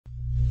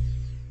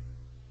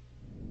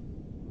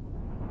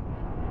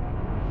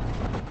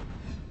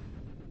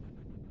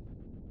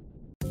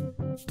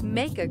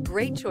Make a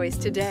great choice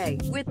today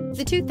with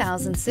the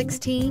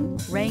 2016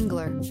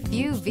 Wrangler.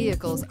 Few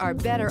vehicles are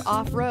better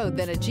off-road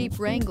than a Jeep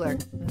Wrangler.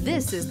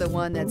 This is the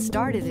one that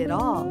started it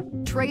all.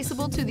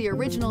 Traceable to the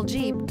original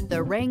Jeep,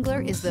 the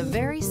Wrangler is the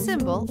very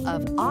symbol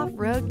of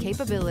off-road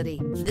capability.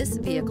 This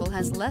vehicle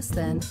has less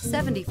than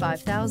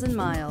 75,000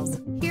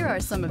 miles. Here are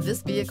some of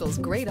this vehicle's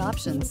great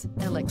options: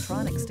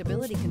 electronic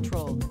stability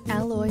control,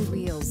 alloy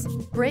wheels,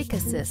 brake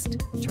assist,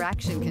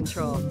 traction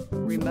control,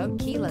 remote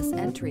keyless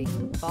entry,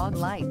 fog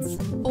lights,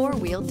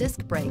 four-wheel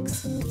disc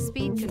brakes,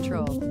 speed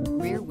control,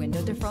 rear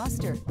window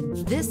defroster.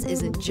 This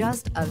isn't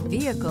just a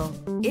vehicle,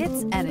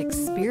 it's an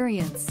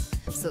experience.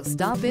 So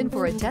stop in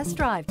for a test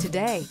drive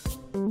today.